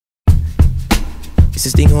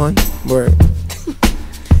Is this thing on? Word.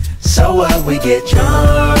 So what, we get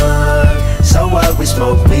drunk. So what, we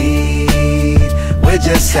smoke weed. We're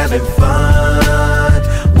just having fun.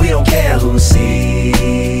 We don't care who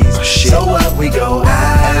sees. So what, we go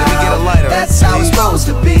out. Let me get a lighter, that's how it's supposed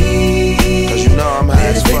to be. Cause you know I'm high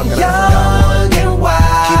as fuck. Living young and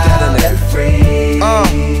wild and free.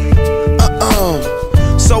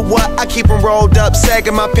 So what? I keep them rolled up,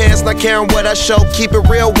 sagging my pants, not caring what I show. Keep it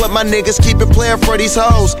real with my niggas, keep it playing for these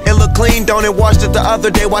hoes. It look clean, don't it? Washed it the other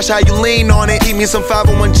day, watch how you lean on it. Eat me some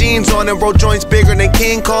 501 jeans on it, roll joints bigger than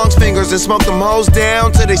King Kong's fingers, and smoke them hoes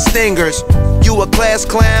down to they stingers. You a class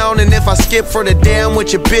clown, and if I skip for the damn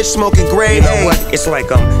with your bitch smoking grade You know what? It's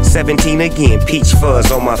like I'm 17 again, peach fuzz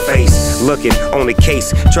on my face. Looking on the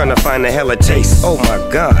case, trying to find a hella taste. Oh my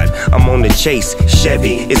God, I'm on the chase.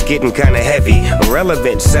 Chevy, it's getting kinda heavy.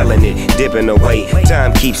 Irrelevant, selling it, dipping away.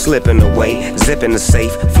 Time keeps slipping away. Zipping the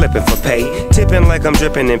safe, flipping for pay. Tipping like I'm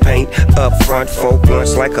dripping in paint. Up front, 4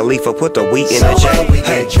 blunts like a leaf, put the wheat in the So J. what, we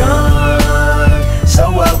get drunk.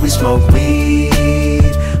 So what, we smoke weed.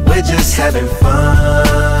 We're just having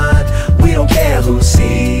fun. We don't care who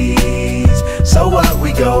sees. So what,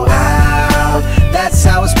 we go out. That's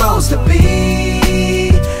how it's supposed to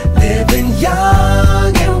be. Living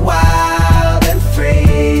young and wild and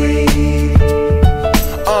free.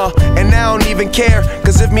 And I don't even care,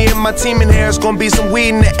 cause if me and my team in here, it's gonna be some weed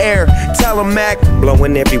in the air. Tell 'em, Mac.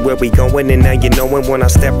 Blowing everywhere we going, and now you knowin' when I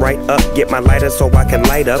step right up. Get my lighter so I can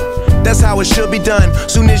light up. That's how it should be done.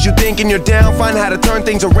 Soon as you thinking you're down, find how to turn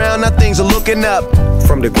things around. Now things are looking up.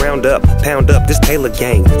 From the ground up, pound up this Taylor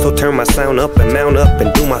gang. So turn my sound up and mount up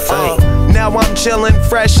and do my thing. Now I'm chillin',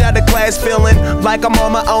 fresh out of class, feeling like I'm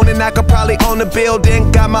on my own and I could probably own a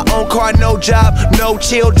building. Got my own car, no job, no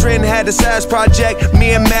children. Had a size project,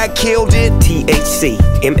 me and Mac killed it. THC,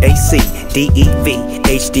 MAC, DEV,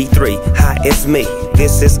 HD3, hi, it's me.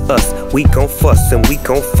 This is us. We gon' fuss and we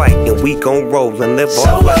gon' fight and we gon' roll and live on.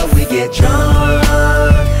 So what, we get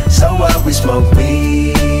drunk. So what, we smoke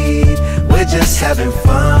weed. We're just having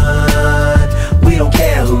fun. We don't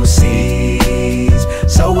care who sees.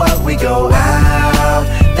 So what, we go out.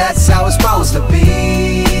 That's how it's supposed to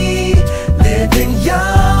be. Living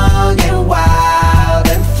young and wild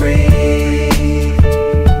and free.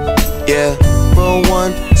 Yeah, roll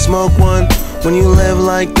one, smoke one. When you live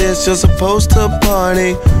like this, you're supposed to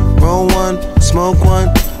party. Roll one, smoke one,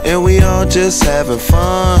 and we all just having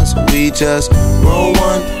fun. So we just roll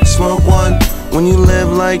one, smoke one. When you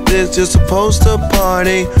live like this, you're supposed to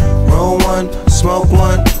party. Roll one, smoke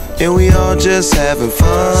one, and we all just having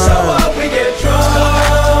fun. So what, we get drunk.